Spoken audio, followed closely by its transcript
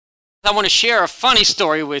I want to share a funny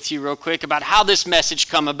story with you real quick about how this message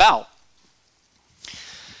come about.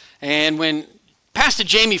 And when Pastor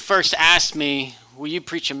Jamie first asked me, will you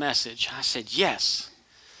preach a message? I said, yes.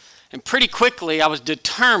 And pretty quickly, I was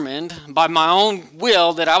determined by my own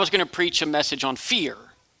will that I was going to preach a message on fear.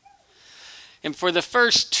 And for the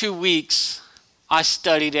first 2 weeks, I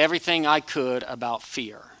studied everything I could about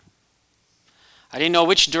fear. I didn't know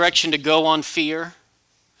which direction to go on fear.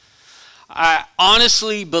 I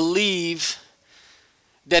honestly believe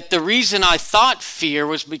that the reason I thought fear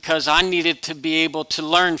was because I needed to be able to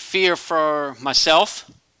learn fear for myself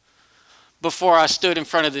before I stood in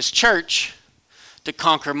front of this church to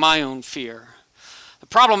conquer my own fear. The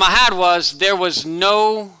problem I had was there was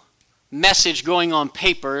no message going on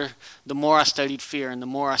paper the more I studied fear and the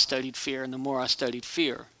more I studied fear and the more I studied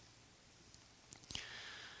fear.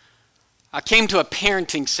 I came to a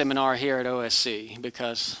parenting seminar here at OSC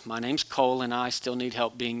because my name's Cole and I still need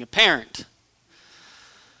help being a parent.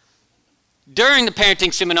 During the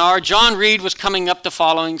parenting seminar, John Reed was coming up the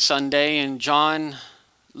following Sunday, and John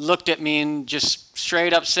looked at me and just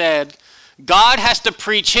straight up said, God has to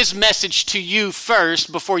preach his message to you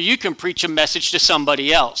first before you can preach a message to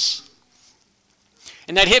somebody else.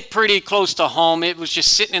 And that hit pretty close to home. It was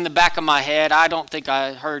just sitting in the back of my head. I don't think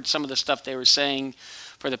I heard some of the stuff they were saying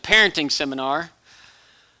for the parenting seminar.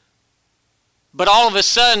 But all of a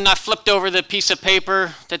sudden, I flipped over the piece of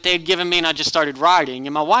paper that they had given me and I just started writing.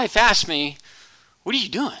 And my wife asked me, what are you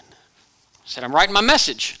doing? I said, I'm writing my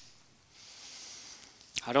message.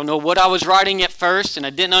 I don't know what I was writing at first, and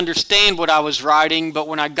I didn't understand what I was writing, but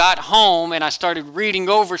when I got home and I started reading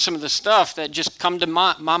over some of the stuff that just come to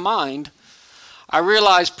my mind, I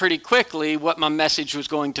realized pretty quickly what my message was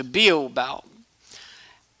going to be about.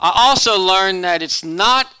 I also learned that it's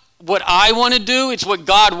not what I want to do, it's what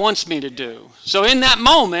God wants me to do. So in that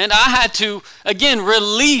moment, I had to, again,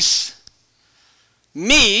 release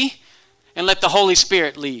me and let the Holy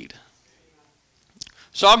Spirit lead.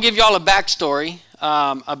 So I'll give y'all a backstory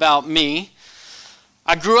about me.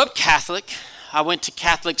 I grew up Catholic. I went to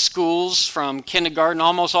Catholic schools from kindergarten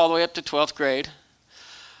almost all the way up to 12th grade.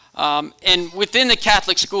 And within the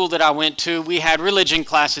Catholic school that I went to, we had religion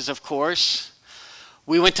classes, of course.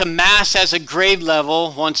 We went to Mass as a grade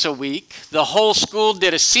level once a week. The whole school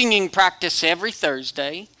did a singing practice every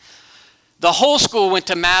Thursday. The whole school went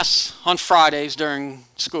to Mass on Fridays during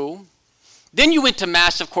school. Then you went to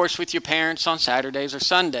Mass, of course, with your parents on Saturdays or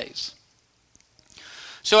Sundays.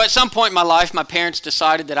 So at some point in my life, my parents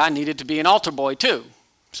decided that I needed to be an altar boy too.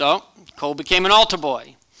 So Cole became an altar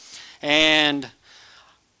boy. And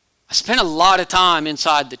I spent a lot of time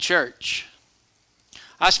inside the church.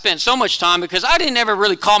 I spent so much time because I didn't ever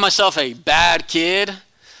really call myself a bad kid,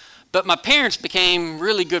 but my parents became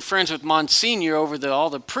really good friends with Monsignor over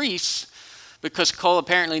all the priests because Cole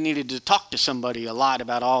apparently needed to talk to somebody a lot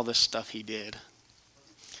about all this stuff he did.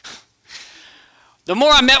 The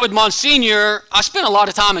more I met with Monsignor, I spent a lot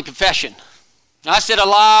of time in confession. I said a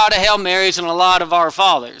lot of Hail Marys and a lot of Our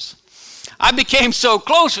Fathers. I became so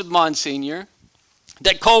close with Monsignor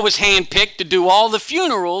that Cole was handpicked to do all the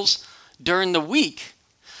funerals during the week,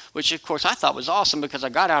 which of course I thought was awesome because I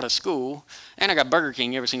got out of school and I got Burger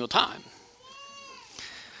King every single time.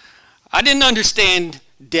 I didn't understand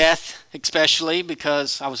death, especially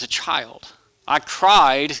because I was a child. I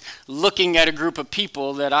cried looking at a group of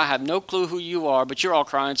people that I have no clue who you are, but you're all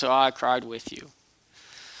crying, so I cried with you.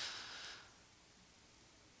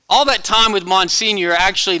 All that time with Monsignor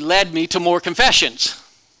actually led me to more confessions.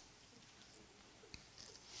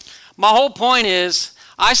 My whole point is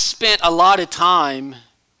I spent a lot of time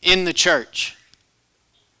in the church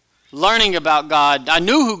learning about God. I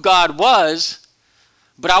knew who God was,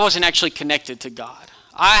 but I wasn't actually connected to God.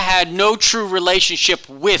 I had no true relationship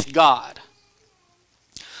with God.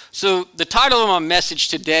 So the title of my message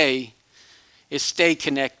today is Stay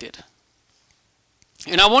Connected.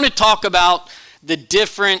 And I want to talk about the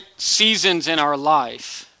different seasons in our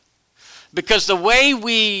life, because the way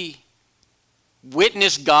we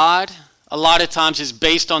witness God a lot of times is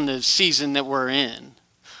based on the season that we're in.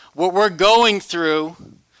 What we're going through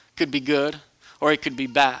could be good or it could be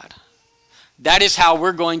bad. That is how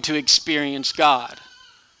we're going to experience God.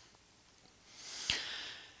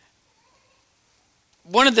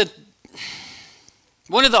 One of the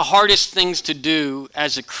hardest things to do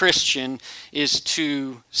as a Christian is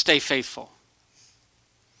to stay faithful.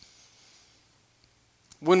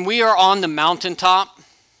 When we are on the mountaintop,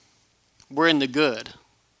 we're in the good.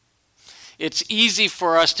 It's easy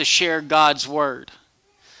for us to share God's word.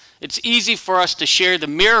 It's easy for us to share the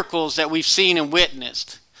miracles that we've seen and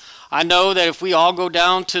witnessed. I know that if we all go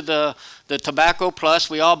down to the the Tobacco Plus,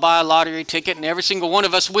 we all buy a lottery ticket, and every single one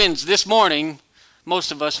of us wins this morning, most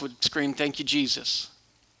of us would scream, "Thank you, Jesus."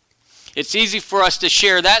 It's easy for us to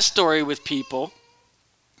share that story with people.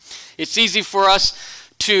 It's easy for us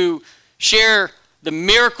to share the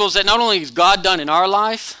miracles that not only has God done in our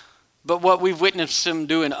life, but what we've witnessed Him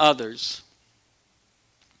do in others.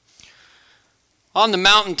 On the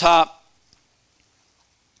mountaintop,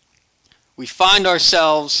 we find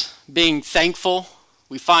ourselves being thankful.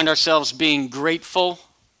 We find ourselves being grateful.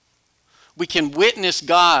 We can witness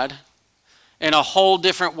God in a whole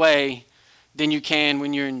different way than you can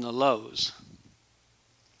when you're in the lows.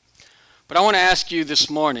 But I want to ask you this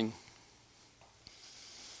morning,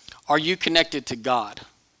 are you connected to God?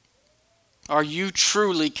 Are you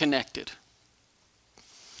truly connected?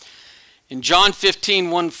 In John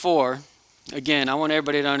 15:1-4, again, I want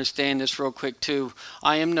everybody to understand this real quick too.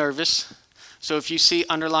 I am nervous. So if you see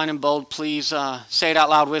underline in bold, please say it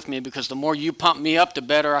out loud with me, because the more you pump me up, the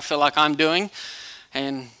better I feel like I'm doing,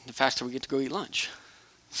 and the faster we get to go eat lunch.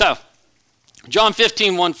 So, John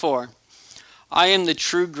 15:1-4, I am the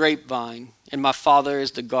true grapevine, and my Father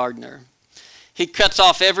is the gardener. He cuts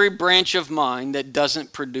off every branch of mine that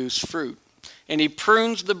doesn't produce fruit, and He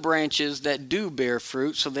prunes the branches that do bear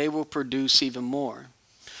fruit so they will produce even more.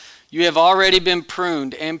 You have already been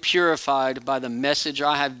pruned and purified by the message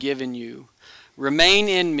I have given you. Remain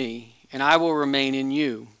in me, and I will remain in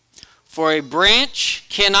you. For a branch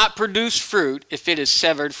cannot produce fruit if it is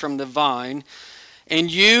severed from the vine, and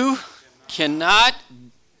you cannot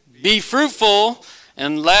be fruitful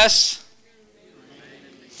unless...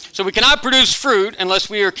 So we cannot produce fruit unless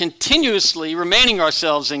we are continuously remaining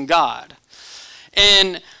ourselves in God.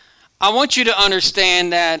 And I want you to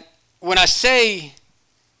understand that when I say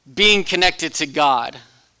being connected to God,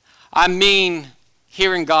 I mean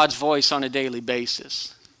hearing God's voice on a daily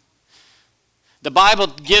basis. The Bible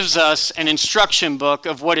gives us an instruction book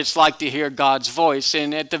of what it's like to hear God's voice.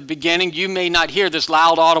 And at the beginning, you may not hear this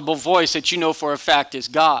loud, audible voice that you know for a fact is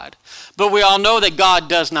God. But we all know that God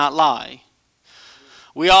does not lie.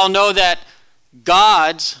 We all know that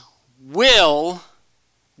God's will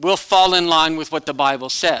fall in line with what the Bible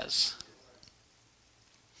says.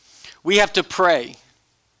 We have to pray.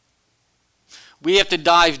 We have to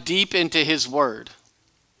dive deep into His Word.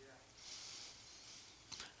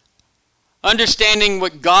 Understanding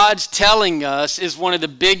what God's telling us is one of the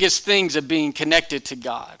biggest things of being connected to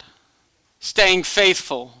God. Staying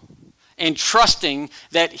faithful and trusting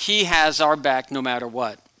that He has our back no matter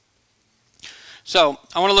what. So,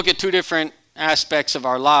 I want to look at two different aspects of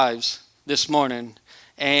our lives this morning.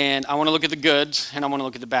 And I want to look at the goods and I want to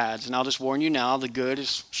look at the bads. And I'll just warn you now, the good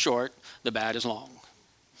is short, the bad is long.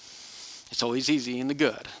 It's always easy in the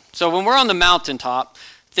good. So when we're on the mountaintop,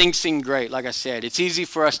 things seem great. Like I said, it's easy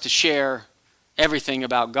for us to share everything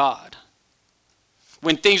about God.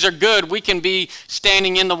 When things are good, we can be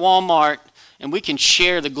standing in the Walmart and we can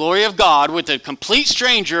share the glory of God with a complete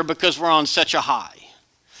stranger because we're on such a high.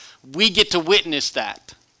 We get to witness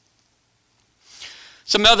that.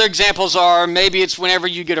 Some other examples are, maybe it's whenever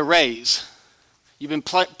you get a raise. You've been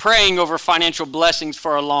praying over financial blessings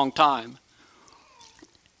for a long time.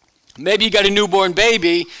 Maybe you got a newborn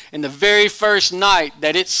baby, and the very first night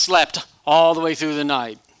that it slept all the way through the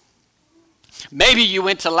night. Maybe you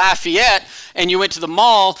went to Lafayette, and you went to the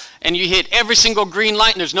mall, and you hit every single green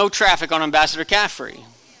light, and there's no traffic on Ambassador Caffrey.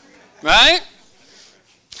 Right?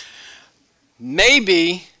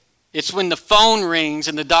 Maybe it's when the phone rings,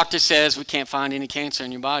 and the doctor says, we can't find any cancer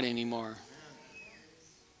in your body anymore.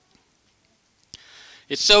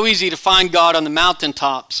 It's so easy to find God on the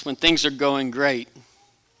mountaintops when things are going great.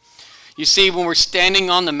 You see, when we're standing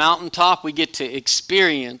on the mountaintop, we get to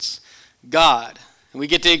experience God. And we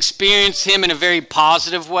get to experience Him in a very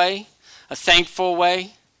positive way, a thankful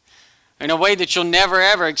way, in a way that you'll never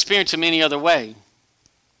ever experience Him any other way.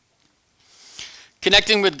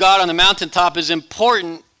 Connecting with God on the mountaintop is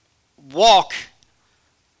important. Walk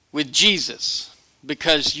with Jesus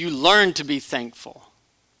because you learn to be thankful.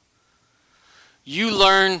 You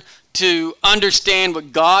learn to understand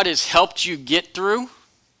what God has helped you get through.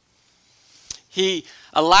 He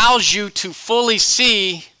allows you to fully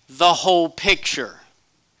see the whole picture.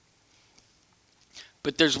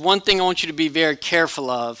 But there's one thing I want you to be very careful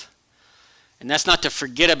of, and that's not to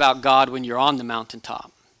forget about God when you're on the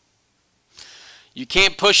mountaintop. You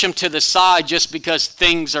can't push Him to the side just because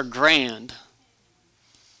things are grand.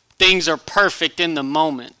 Things are perfect in the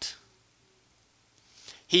moment.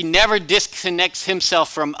 He never disconnects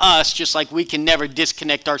Himself from us, just like we can never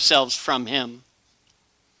disconnect ourselves from Him.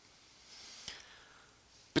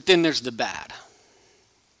 But then there's the bad.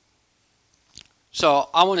 So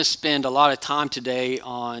I want to spend a lot of time today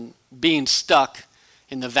on being stuck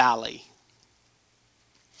in the valley.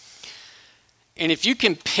 And if you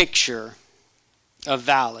can picture a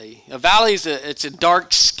valley is it's a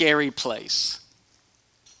dark, scary place.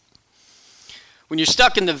 When you're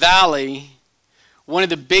stuck in the valley, one of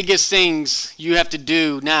the biggest things you have to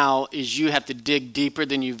do now is you have to dig deeper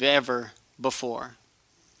than you've ever before.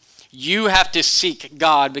 You have to seek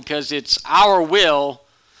God because it's our will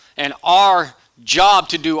and our job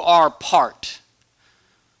to do our part.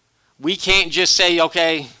 We can't just say,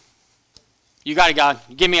 okay, you got it, God.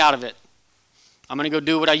 Get me out of it. I'm going to go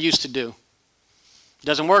do what I used to do. It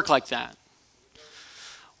doesn't work like that.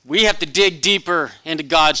 We have to dig deeper into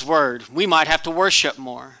God's word. We might have to worship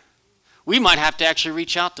more. We might have to actually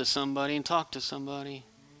reach out to somebody and talk to somebody.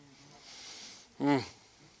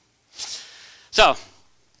 So,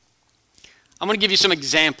 I'm going to give you some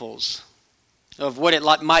examples of what it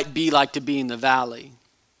might be like to be in the valley.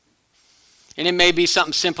 And it may be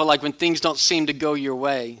something simple like when things don't seem to go your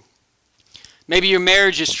way. Maybe your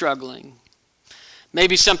marriage is struggling.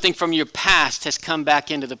 Maybe something from your past has come back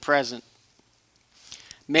into the present.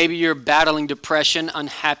 Maybe you're battling depression,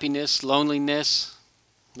 unhappiness, loneliness.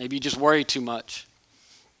 Maybe you just worry too much.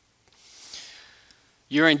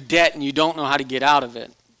 You're in debt and you don't know how to get out of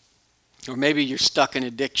it. Or maybe you're stuck in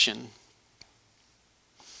addiction.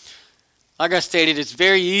 Like I stated, it's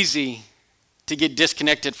very easy to get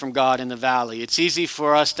disconnected from God in the valley. It's easy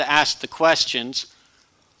for us to ask the questions,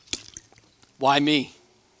 why me?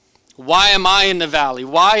 Why am I in the valley?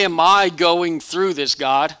 Why am I going through this,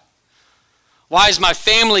 God? Why is my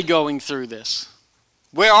family going through this?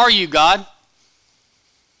 Where are you, God?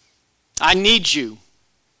 I need you.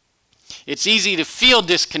 It's easy to feel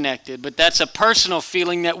disconnected, but that's a personal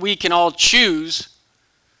feeling that we can all choose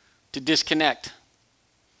to disconnect,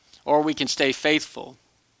 or we can stay faithful.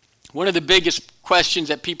 One of the biggest questions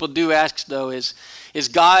that people do ask, though, is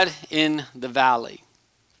God in the valley?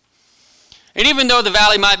 And even though the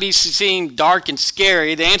valley might be seem dark and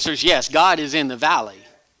scary, the answer is yes, God is in the valley.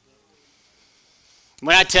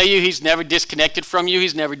 When I tell you he's never disconnected from you,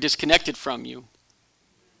 he's never disconnected from you.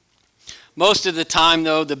 Most of the time,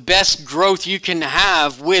 though, the best growth you can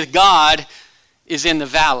have with God is in the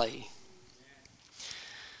valley.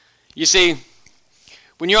 You see,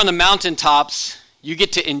 when you're on the mountaintops, you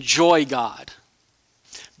get to enjoy God.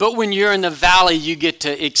 But when you're in the valley, you get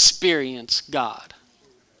to experience God.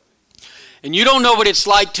 And you don't know what it's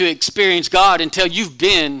like to experience God until you've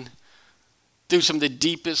been through some of the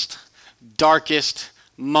deepest, darkest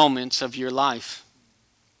moments of your life.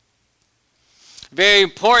 Very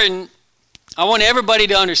important. I want everybody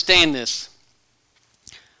to understand this.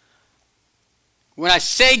 When I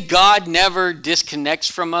say God never disconnects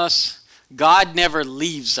from us, God never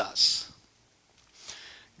leaves us.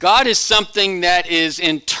 God is something that is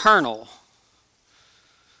internal.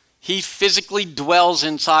 He physically dwells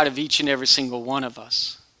inside of each and every single one of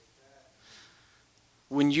us.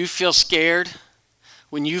 When you feel scared,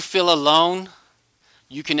 when you feel alone,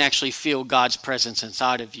 you can actually feel God's presence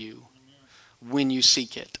inside of you when you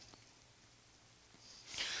seek it.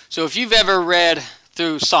 So if you've ever read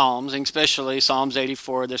through Psalms, and especially Psalms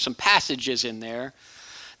 84, there's some passages in there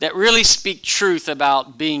that really speak truth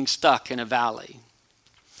about being stuck in a valley.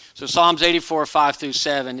 So Psalms 84, 5 through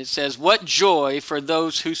 7, it says, "What joy for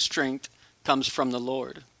those whose strength comes from the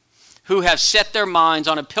Lord, who have set their minds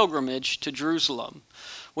on a pilgrimage to Jerusalem.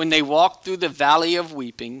 When they walk through the valley of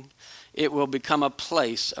weeping, it will become a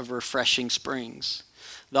place of refreshing springs.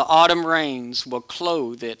 The autumn rains will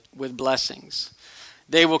clothe it with blessings.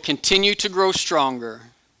 They will continue to grow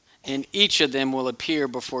stronger, and each of them will appear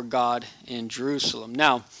before God in Jerusalem."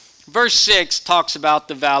 Now, verse 6 talks about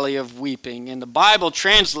the valley of weeping, and the Bible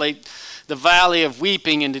translates the valley of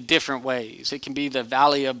weeping into different ways. It can be the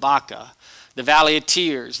valley of Baca, the valley of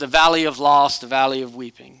tears, the valley of loss, the valley of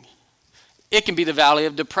weeping. It can be the valley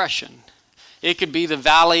of depression. It could be the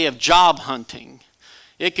valley of job hunting.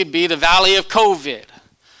 It could be the valley of COVID.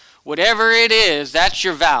 Whatever it is, that's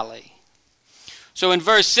your valley. So in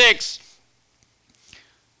verse 6,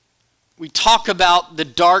 we talk about the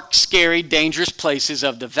dark, scary, dangerous places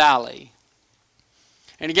of the valley.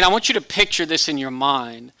 And again, I want you to picture this in your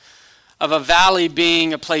mind, of a valley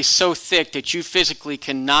being a place so thick that you physically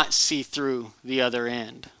cannot see through the other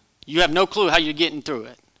end. You have no clue how you're getting through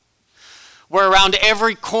it. Where around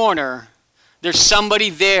every corner, there's somebody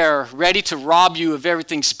there ready to rob you of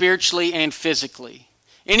everything spiritually and physically.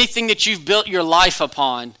 Anything that you've built your life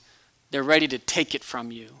upon, they're ready to take it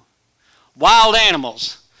from you. Wild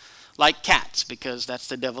animals, like cats, because that's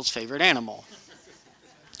the devil's favorite animal.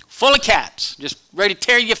 Full of cats, just ready to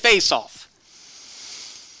tear your face off.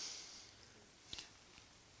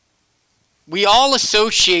 We all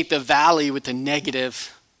associate the valley with a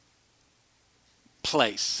negative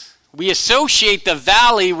place. We associate the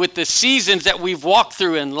valley with the seasons that we've walked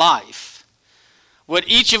through in life. What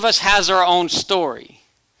each of us has our own story.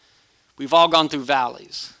 We've all gone through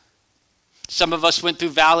valleys. Some of us went through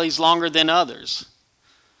valleys longer than others.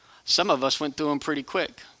 Some of us went through them pretty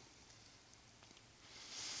quick.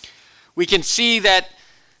 We can see that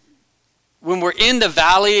when we're in the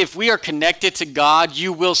valley, if we are connected to God,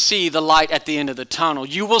 you will see the light at the end of the tunnel.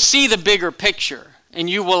 You will see the bigger picture, and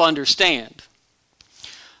you will understand.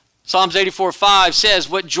 Psalms 84:5 says,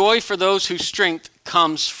 "What joy for those whose strength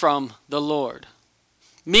comes from the Lord."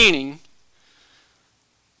 Meaning,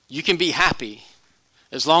 you can be happy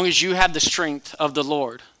as long as you have the strength of the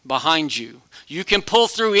Lord behind you. You can pull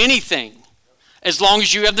through anything as long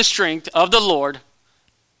as you have the strength of the Lord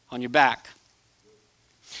on your back.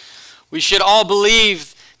 We should all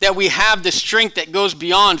believe that we have the strength that goes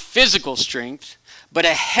beyond physical strength, but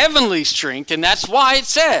a heavenly strength, and that's why it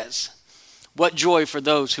says, "What joy for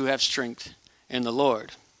those who have strength in the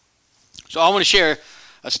Lord." So I want to share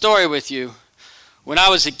a story with you. When I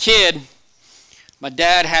was a kid, my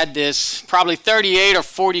dad had this probably 38 or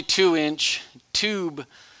 42-inch tube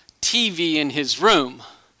TV in his room.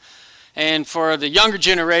 And for the younger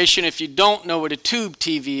generation, if you don't know what a tube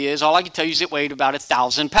TV is, all I can tell you is it weighed about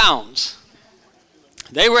 1,000 pounds.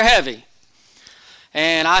 They were heavy.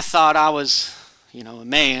 And I thought I was, a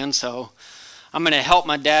man, so I'm going to help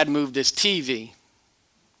my dad move this TV.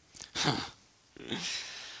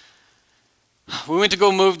 We went to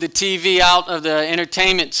go move the TV out of the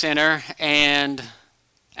entertainment center, and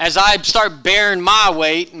as I start bearing my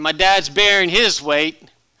weight and my dad's bearing his weight,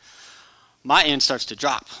 my end starts to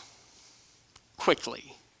drop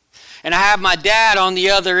quickly. And I have my dad on the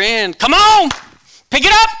other end. "Come on, pick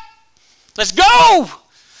it up. Let's go.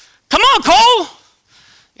 Come on, Cole."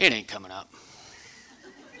 It ain't coming up.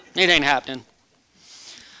 It ain't happening.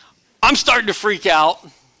 I'm starting to freak out.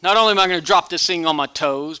 Not only am I going to drop this thing on my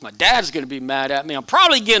toes, my dad's going to be mad at me. I'm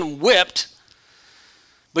probably getting whipped.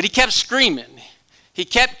 But he kept screaming. He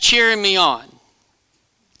kept cheering me on.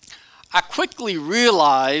 I quickly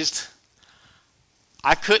realized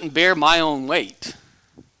I couldn't bear my own weight.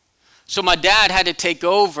 So my dad had to take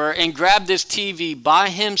over and grab this TV by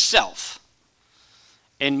himself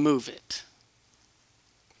and move it.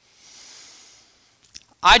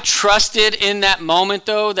 I trusted in that moment,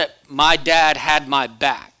 though, that my dad had my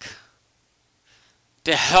back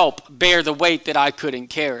to help bear the weight that I couldn't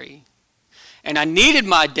carry. And I needed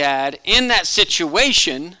my dad in that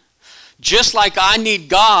situation, just like I need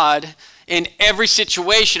God in every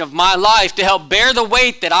situation of my life to help bear the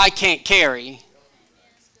weight that I can't carry.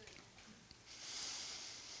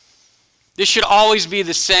 This should always be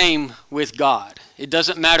the same with God. It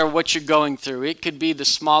doesn't matter what you're going through. It could be the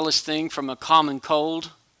smallest thing, from a common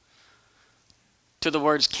cold to the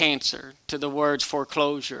words cancer, to the words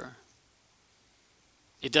foreclosure.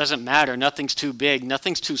 It doesn't matter. Nothing's too big.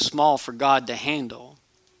 Nothing's too small for God to handle.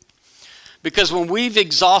 Because when we've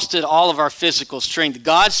exhausted all of our physical strength,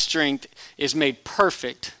 God's strength is made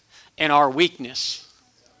perfect in our weakness.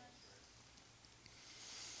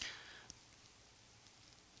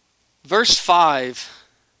 Verse 5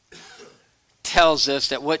 tells us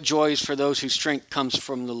that what joy is for those whose strength comes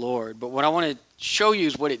from the Lord. But what I want to show you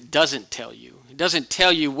is what it doesn't tell you. It doesn't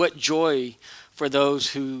tell you what joy for those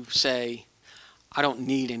who say, "I don't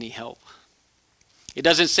need any help." It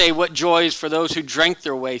doesn't say what joy is for those who drank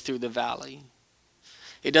their way through the valley.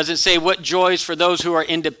 It doesn't say what joy is for those who are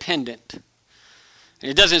independent. And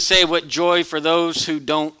it doesn't say what joy for those who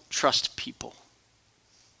don't trust people.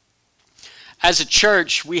 As a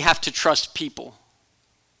church, we have to trust people.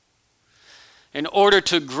 In order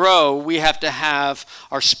to grow, we have to have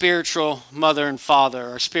our spiritual mother and father,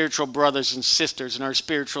 our spiritual brothers and sisters, and our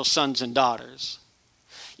spiritual sons and daughters.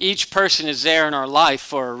 Each person is there in our life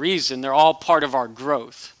for a reason. They're all part of our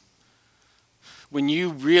growth. When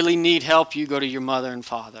you really need help, you go to your mother and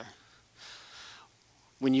father.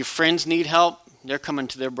 When your friends need help, they're coming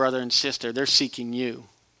to their brother and sister. They're seeking you.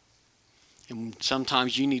 And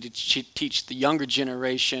sometimes you need to teach the younger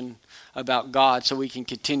generation about God so we can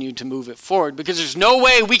continue to move it forward. Because there's no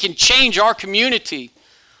way we can change our community,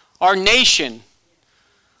 our nation,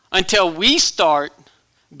 until we start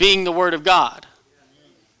being the Word of God.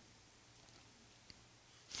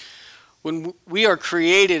 When we are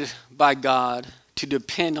created by God to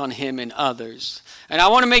depend on Him and others. And I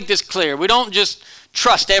want to make this clear. We don't just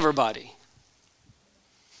trust everybody.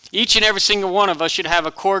 Each and every single one of us should have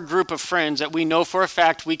a core group of friends that we know for a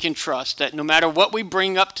fact we can trust. That no matter what we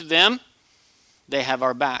bring up to them, they have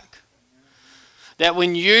our back. That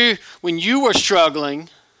when you were struggling,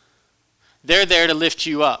 They're there to lift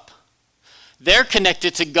you up. They're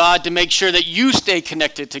connected to God to make sure that you stay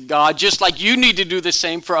connected to God, just like you need to do the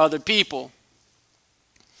same for other people.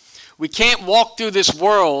 We can't walk through this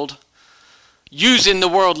world using the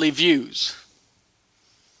worldly views.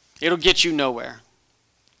 It'll get you nowhere.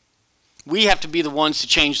 We have to be the ones to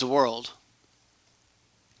change the world.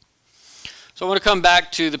 So I want to come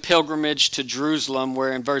back to the pilgrimage to Jerusalem,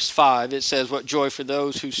 where in verse 5 it says, "What joy for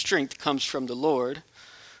those whose strength comes from the Lord,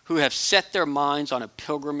 who have set their minds on a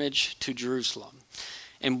pilgrimage to Jerusalem."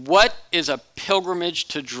 And what does a pilgrimage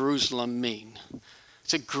to Jerusalem mean?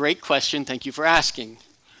 It's a great question. Thank you for asking.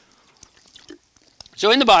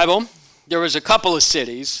 So in the Bible, there was a couple of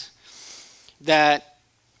cities that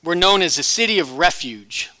were known as the city of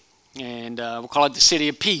refuge. And we'll call it the city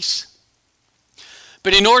of peace.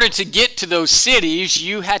 But in order to get to those cities,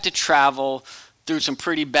 you had to travel through some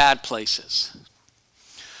pretty bad places.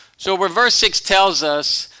 So where verse 6 tells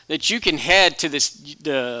us that you can head to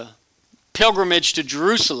the pilgrimage to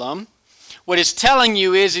Jerusalem, what it's telling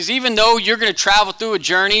you is even though you're going to travel through a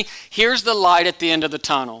journey, here's the light at the end of the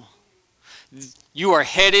tunnel. You are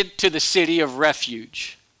headed to the city of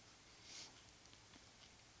refuge.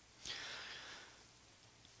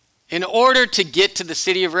 In order to get to the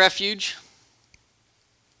city of refuge,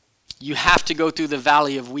 you have to go through the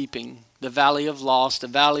valley of weeping, the valley of loss, the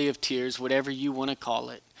valley of tears, whatever you want to call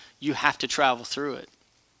it. You have to travel through it.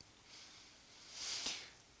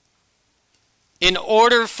 In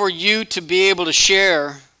order for you to be able to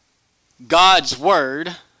share God's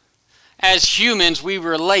word, as humans, we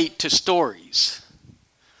relate to stories.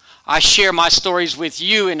 I share my stories with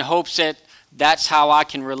you in hopes that that's how I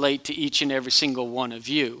can relate to each and every single one of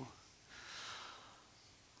you.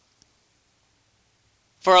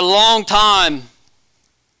 For a long time,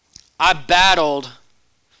 I battled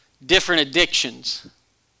different addictions.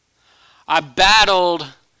 I battled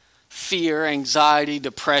fear, anxiety,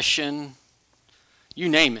 depression, you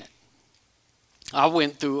name it. I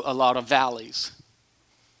went through a lot of valleys.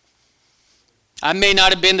 I may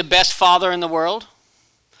not have been the best father in the world.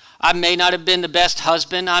 I may not have been the best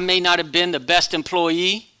husband. I may not have been the best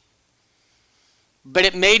employee. But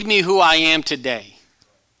it made me who I am today.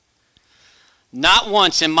 Not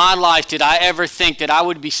once in my life did I ever think that I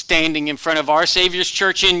would be standing in front of Our Savior's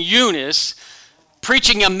Church in Eunice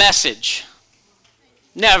preaching a message.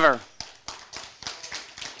 Never.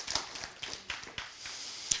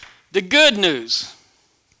 The good news.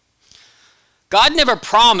 God never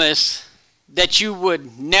promised that you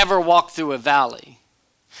would never walk through a valley.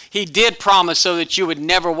 He did promise so that you would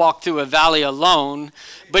never walk through a valley alone.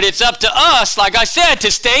 But it's up to us, like I said,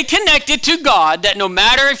 to stay connected to God, that no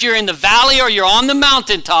matter if you're in the valley or you're on the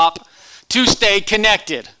mountaintop, to stay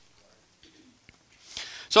connected.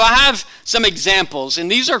 So I have some examples,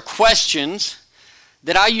 and these are questions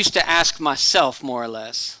that I used to ask myself, more or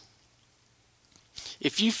less.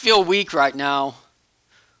 If you feel weak right now,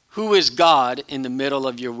 who is God in the middle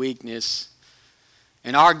of your weakness?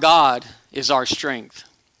 And our God is our strength.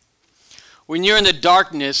 When you're in the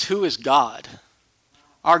darkness, who is God?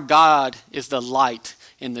 Our God is the light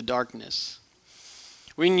in the darkness.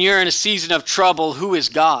 When you're in a season of trouble, who is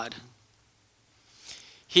God?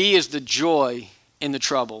 He is the joy in the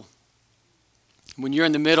trouble. When you're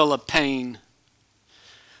in the middle of pain,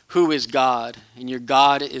 who is God? And your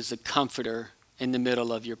God is the comforter in the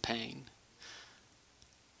middle of your pain.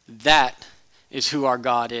 That is who our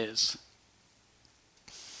God is.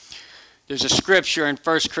 There's a scripture in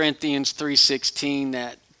 1 Corinthians 3:16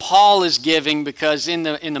 that Paul is giving because in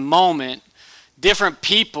the moment, different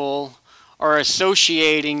people are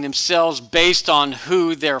associating themselves based on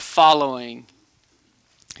who they're following.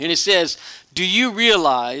 And it says, "Do you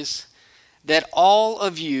realize that all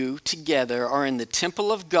of you together are in the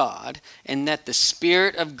temple of God and that the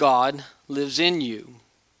Spirit of God lives in you?"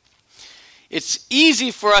 It's easy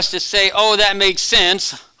for us to say, "Oh, that makes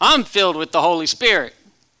sense. I'm filled with the Holy Spirit."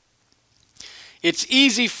 It's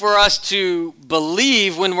easy for us to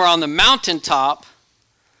believe when we're on the mountaintop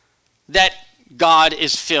that God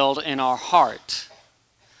is filled in our heart.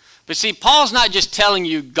 But see, Paul's not just telling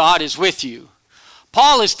you God is with you.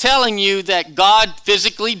 Paul is telling you that God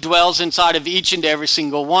physically dwells inside of each and every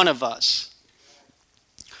single one of us.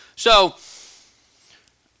 So,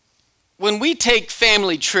 when we take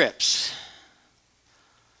family trips,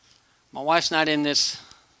 my wife's not in this,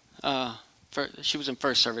 she was in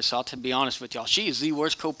first service, so I'll to be honest with y'all, she is the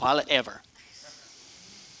worst co-pilot ever.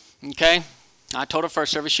 Okay? I told her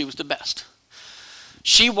first service she was the best.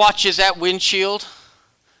 She watches that windshield.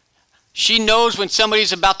 She knows when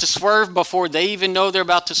somebody's about to swerve before they even know they're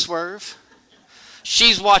about to swerve.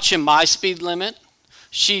 She's watching my speed limit.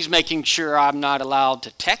 She's making sure I'm not allowed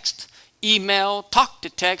to text, email, talk to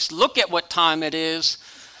text, look at what time it is.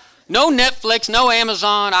 No Netflix, no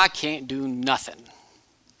Amazon, I can't do nothing.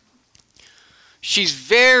 She's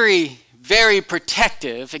very, very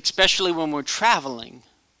protective, especially when we're traveling.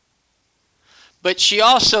 But she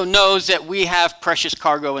also knows that we have precious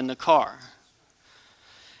cargo in the car.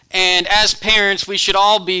 And as parents, we should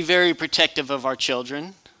all be very protective of our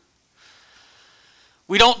children.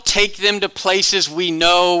 We don't take them to places we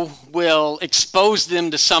know will expose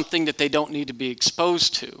them to something that they don't need to be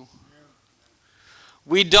exposed to.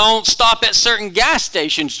 We don't stop at certain gas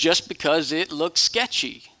stations just because it looks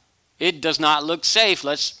sketchy. It does not look safe.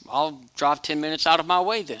 I'll drive 10 minutes out of my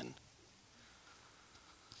way then.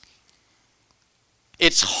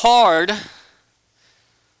 It's hard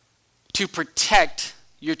to protect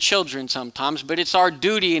your children sometimes, but it's our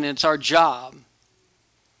duty and it's our job.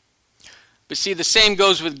 But see, the same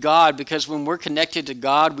goes with God, because when we're connected to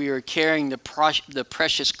God, we are carrying the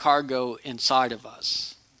precious cargo inside of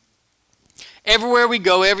us. Everywhere we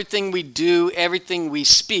go, everything we do, everything we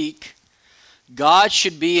speak, God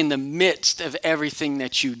should be in the midst of everything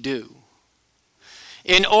that you do.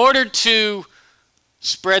 In order to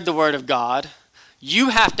spread the word of God, you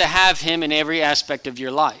have to have him in every aspect of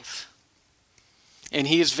your life. And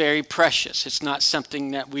he is very precious. It's not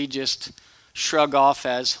something that we just shrug off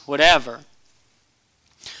as whatever.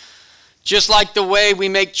 Just like the way we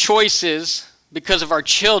make choices because of our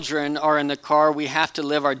children are in the car, we have to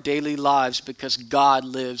live our daily lives because God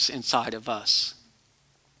lives inside of us.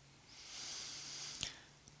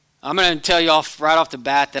 I'm going to tell you right off the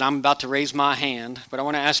bat that I'm about to raise my hand, but I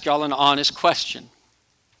want to ask y'all an honest question.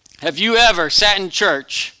 Have you ever sat in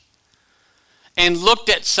church and looked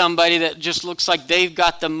at somebody that just looks like they've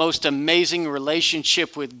got the most amazing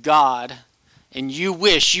relationship with God, and you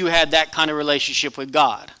wish you had that kind of relationship with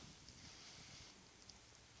God?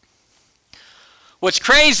 What's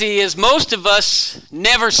crazy is most of us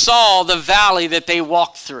never saw the valley that they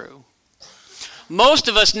walked through. Most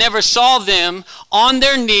of us never saw them on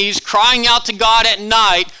their knees crying out to God at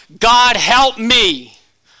night, God, help me.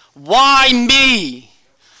 Why me?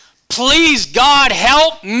 Please, God,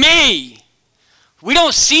 help me. We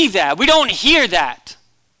don't see that. We don't hear that.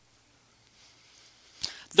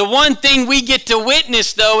 The one thing we get to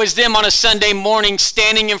witness, though, is them on a Sunday morning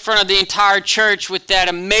standing in front of the entire church with that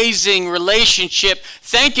amazing relationship,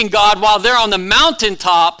 thanking God while they're on the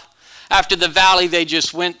mountaintop after the valley they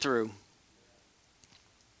just went through.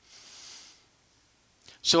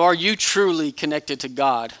 So are you truly connected to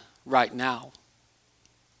God right now?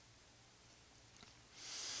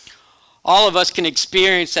 All of us can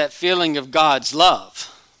experience that feeling of God's love.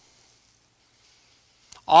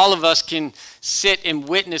 All of us can sit and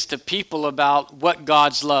witness to people about what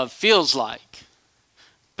God's love feels like.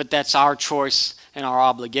 But that's our choice and our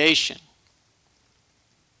obligation.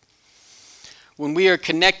 When we are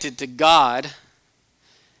connected to God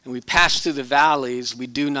and we pass through the valleys, we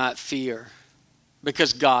do not fear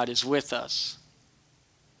because God is with us.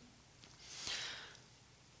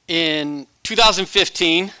 In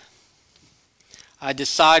 2015, I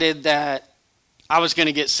decided that I was going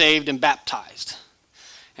to get saved and baptized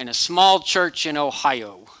in a small church in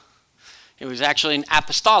Ohio. It was actually an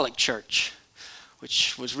apostolic church,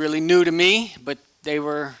 which was really new to me, but they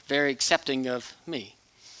were very accepting of me.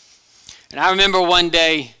 And I remember one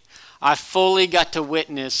day I fully got to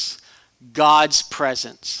witness God's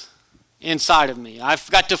presence inside of me. I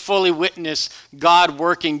got to fully witness God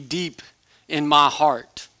working deep in my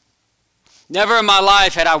heart. Never in my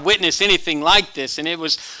life had I witnessed anything like this, and it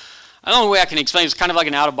was, the only way I can explain it is kind of like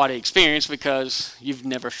an out-of-body experience because you've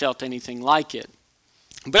never felt anything like it.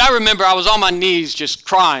 But I remember I was on my knees just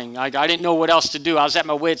crying. I didn't know what else to do. I was at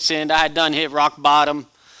my wit's end. I had done hit rock bottom.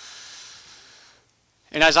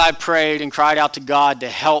 And as I prayed and cried out to God to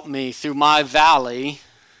help me through my valley,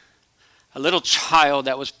 a little child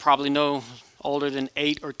that was probably no older than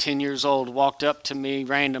 8 or 10 years old walked up to me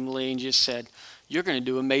randomly and just said, "You're going to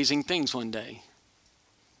do amazing things one day."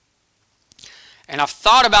 And I've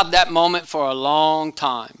thought about that moment for a long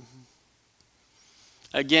time.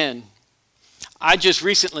 Again, I just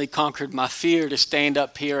recently conquered my fear to stand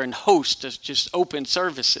up here and host just open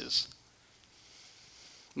services.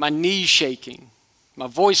 My knees shaking, my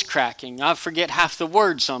voice cracking. I forget half the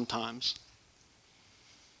words sometimes.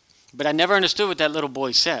 But I never understood what that little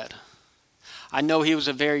boy said. I know he was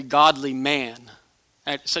a very godly man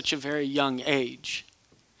at such a very young age.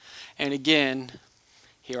 And again,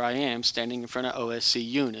 here I am standing in front of OSC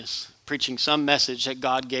Eunice, preaching some message that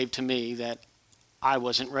God gave to me that I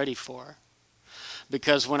wasn't ready for.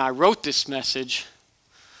 Because when I wrote this message,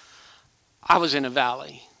 I was in a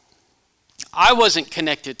valley. I wasn't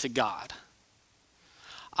connected to God.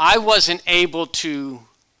 I wasn't able to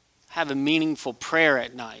have a meaningful prayer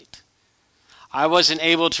at night. I wasn't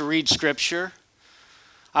able to read scripture.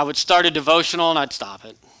 I would start a devotional and I'd stop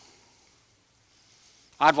it.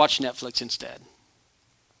 I'd watch Netflix instead.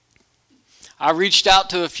 I reached out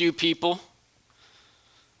to a few people,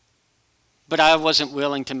 but I wasn't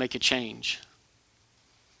willing to make a change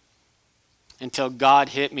until God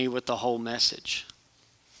hit me with the whole message,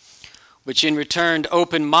 which in return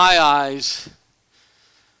opened my eyes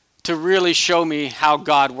to really show me how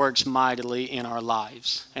God works mightily in our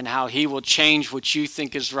lives and how he will change what you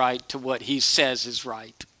think is right to what he says is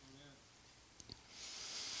right.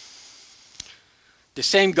 The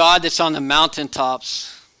same God that's on the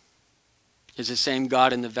mountaintops is the same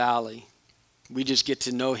God in the valley. We just get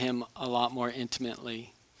to know him a lot more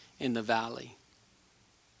intimately in the valley.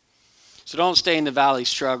 So don't stay in the valley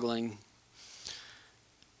struggling,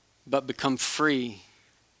 but become free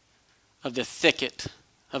of the thicket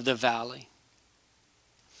of the valley.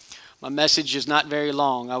 My message is not very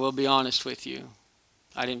long, I will be honest with you.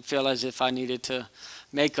 I didn't feel as if I needed to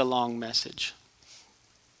make a long message.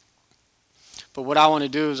 But what I want to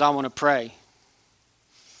do is I want to pray.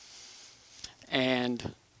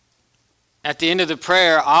 And at the end of the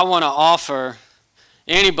prayer, I want to offer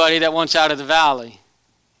anybody that wants out of the valley.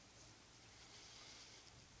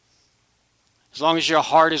 As long as your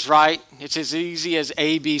heart is right, it's as easy as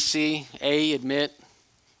A, B, C. A, admit.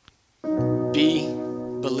 B,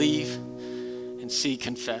 believe. And C,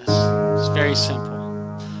 confess. It's very simple.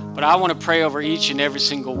 But I want to pray over each and every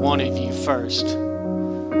single one of you first.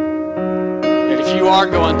 That if you are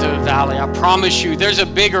going through a valley, I promise you there's a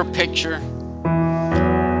bigger picture.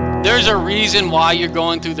 There's a reason why you're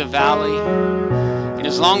going through the valley. And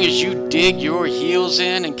as long as you dig your heels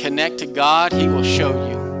in and connect to God, he will show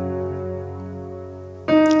you.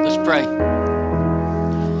 Let's pray.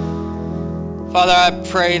 Father, I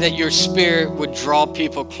pray that your spirit would draw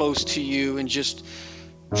people close to you and just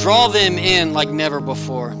draw them in like never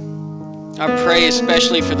before. I pray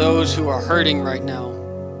especially for those who are hurting right now.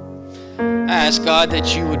 I ask God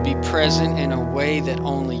that you would be present in a way that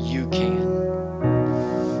only you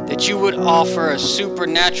can. That you would offer a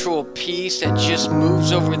supernatural peace that just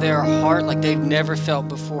moves over their heart like they've never felt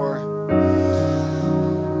before.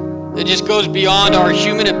 That just goes beyond our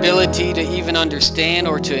human ability to even understand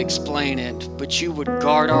or to explain it. But you would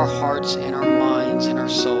guard our hearts and our minds and our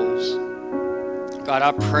souls. God,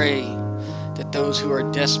 I pray that those who are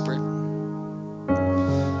desperate,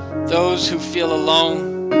 those who feel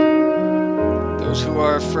alone, those who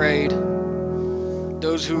are afraid,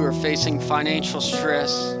 those who are facing financial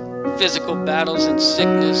stress, physical battles and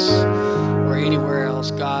sickness, or anywhere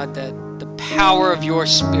else, God, that the power of your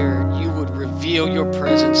Spirit, you would reveal your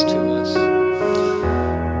presence to us.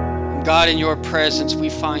 And God, in your presence, we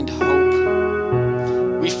find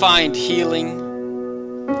hope. We find healing.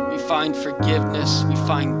 We find forgiveness. We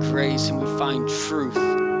find grace, and we find truth.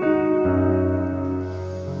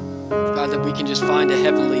 God, that we can just find a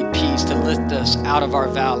heavenly peace to lift us out of our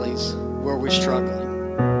valleys where we're struggling.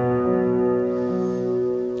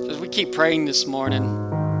 Keep praying this morning.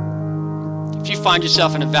 If you find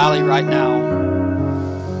yourself in a valley right now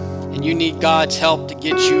and you need God's help to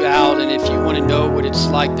get you out, and if you want to know what it's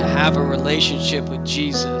like to have a relationship with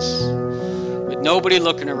Jesus with nobody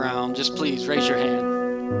looking around, just please raise your hand.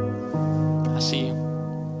 I see you.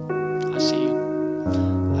 I see you.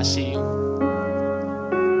 I see you.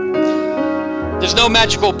 There's no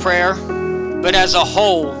magical prayer, but as a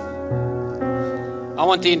whole, I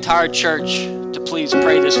want the entire church to please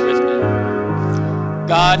pray this with me.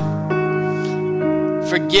 God,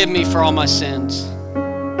 forgive me for all my sins.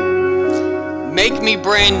 Make me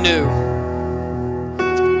brand new.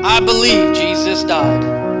 I believe Jesus died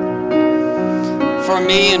for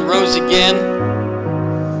me and rose again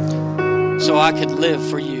so I could live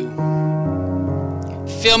for you.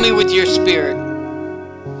 Fill me with your Spirit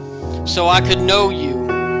so I could know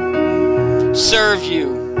you, serve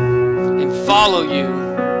you, and follow you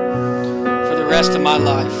the rest of my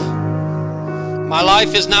life. My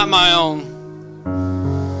life is not my own.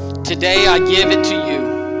 Today I give it to you.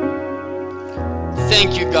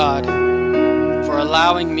 Thank you, God, for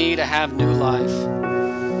allowing me to have new life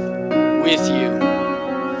with you.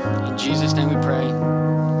 In Jesus' name we pray.